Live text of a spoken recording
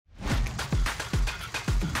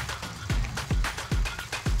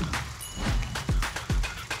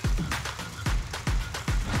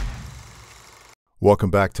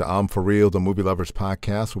Welcome back to I'm For Real, the Movie Lovers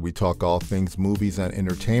Podcast, where we talk all things movies and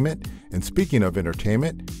entertainment. And speaking of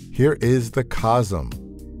entertainment, here is the Cosm.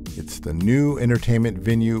 It's the new entertainment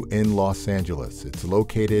venue in Los Angeles. It's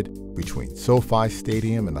located between SoFi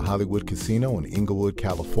Stadium and the Hollywood Casino in Inglewood,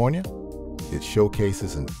 California. It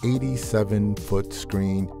showcases an 87-foot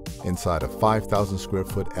screen inside a 5,000 square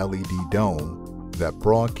foot LED dome that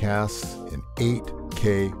broadcasts in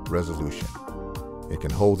 8K resolution. It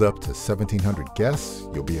can hold up to 1,700 guests.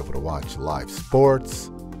 You'll be able to watch live sports,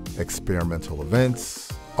 experimental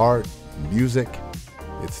events, art, music.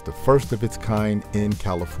 It's the first of its kind in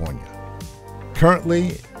California.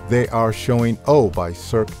 Currently, they are showing O by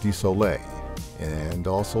Cirque du Soleil and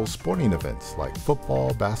also sporting events like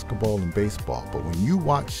football, basketball, and baseball. But when you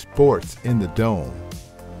watch sports in the dome,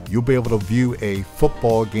 you'll be able to view a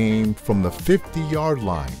football game from the 50-yard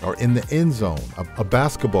line or in the end zone, a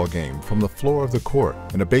basketball game from the floor of the court,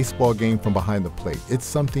 and a baseball game from behind the plate. It's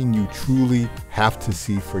something you truly have to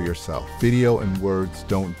see for yourself. Video and words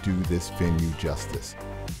don't do this venue justice.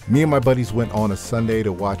 Me and my buddies went on a Sunday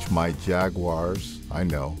to watch my Jaguars,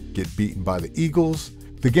 get beaten by the Eagles.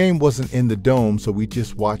 The game wasn't in the dome, so we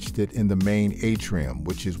just watched it in the main atrium,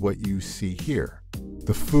 which is what you see here.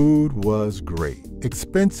 The food was great.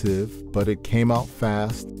 Expensive, but it came out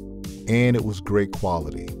fast, and it was great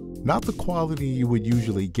quality. Not the quality you would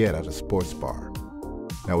usually get at a sports bar.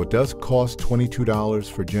 Now, it does cost $22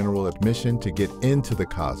 for general admission to get into the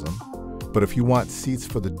Cosm, but if you want seats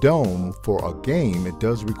for the dome for a game, it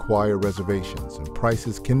does require reservations, and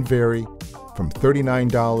prices can vary from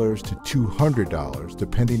 $39 to $200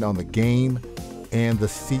 depending on the game and the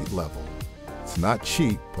seat level. It's not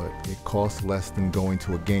cheap, but it costs less than going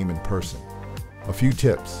to a game in person. A few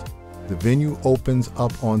tips. The venue opens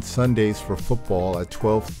up on Sundays for football at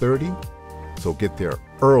 12:30, so get there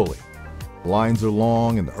early. Lines are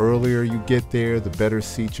long, and the earlier you get there, the better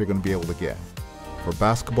seats you're going to be able to get. For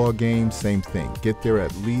basketball games, same thing. Get there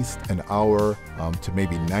at least an hour to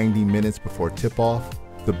maybe 90 minutes before tip-off.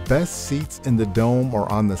 The best seats in the dome are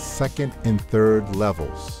on the second and third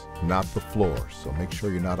levels, not the floor, so make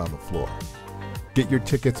sure you're not on the floor. Get your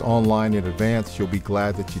tickets online in advance. You'll be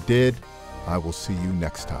glad that you did. I will see you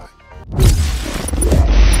next time.